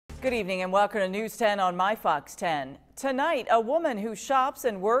Good evening and welcome to News 10 on My Fox 10. Tonight, a woman who shops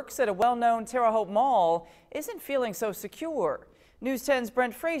and works at a well-known Terre Haute mall isn't feeling so secure. News 10's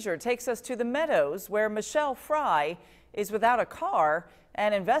Brent Frazier takes us to the Meadows, where Michelle Fry is without a car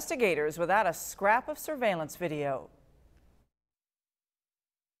and investigators without a scrap of surveillance video.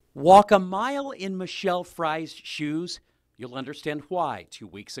 Walk a mile in Michelle Fry's shoes. You'll understand why 2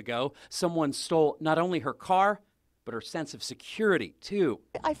 weeks ago someone stole not only her car, but her sense of security, too.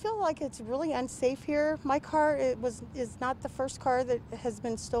 I feel like it's really unsafe here. My car is not the first car that has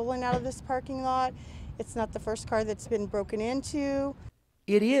been stolen out of this parking lot. It's not the first car that's been broken into.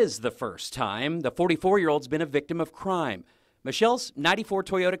 It is the first time the 44-year-old's been a victim of crime. Michelle's 94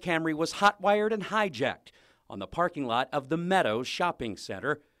 Toyota Camry was hot-wired and hijacked on the parking lot of the Meadows shopping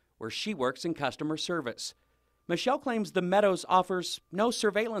center, where she works in customer service. Michelle claims the Meadows offers no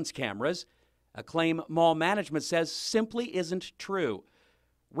surveillance cameras, a claim mall management says simply isn't true.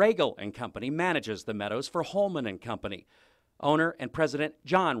 Regal and Company manages the Meadows for Holman and Company. Owner and president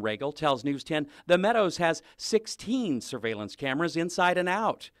John Regal tells News 10 the Meadows has 16 surveillance cameras inside and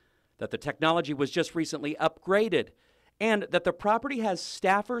out, that the technology was just recently upgraded, and that the property has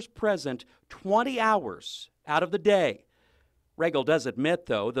staffers present 20 hours out of the day. Regal does admit,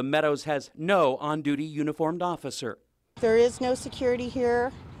 though, the Meadows has no on-duty uniformed officer. There is no security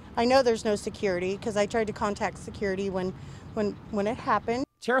here. I know there's no security because I tried to contact security when it happened.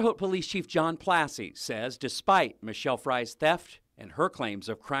 Terre Haute Police Chief John Plassey says despite Michelle Fry's theft and her claims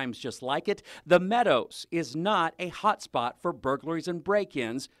of crimes just like it, the Meadows is not a hotspot for burglaries and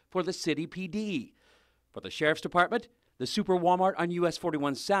break-ins for the city PD. For the Sheriff's Department, the Super Walmart on US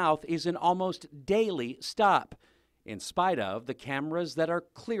 41 South is an almost daily stop, in spite of the cameras that are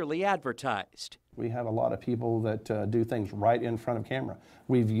clearly advertised. We have a lot of people that do things right in front of camera.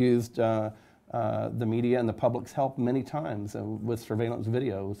 We've used the media and the public's help many times with surveillance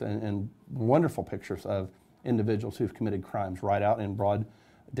videos and wonderful pictures of individuals who've committed crimes right out in broad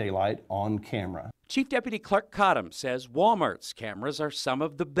daylight on camera. Chief Deputy Clark Cottom says Walmart's cameras are some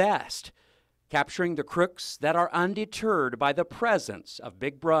of the best, capturing the crooks that are undeterred by the presence of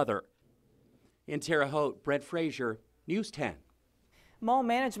Big Brother. In Terre Haute, Brent Frazier, News 10. Mall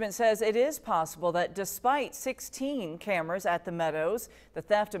management says it is possible that despite 16 cameras at the Meadows, the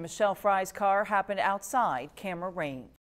theft of Michelle Fry's car happened outside camera range.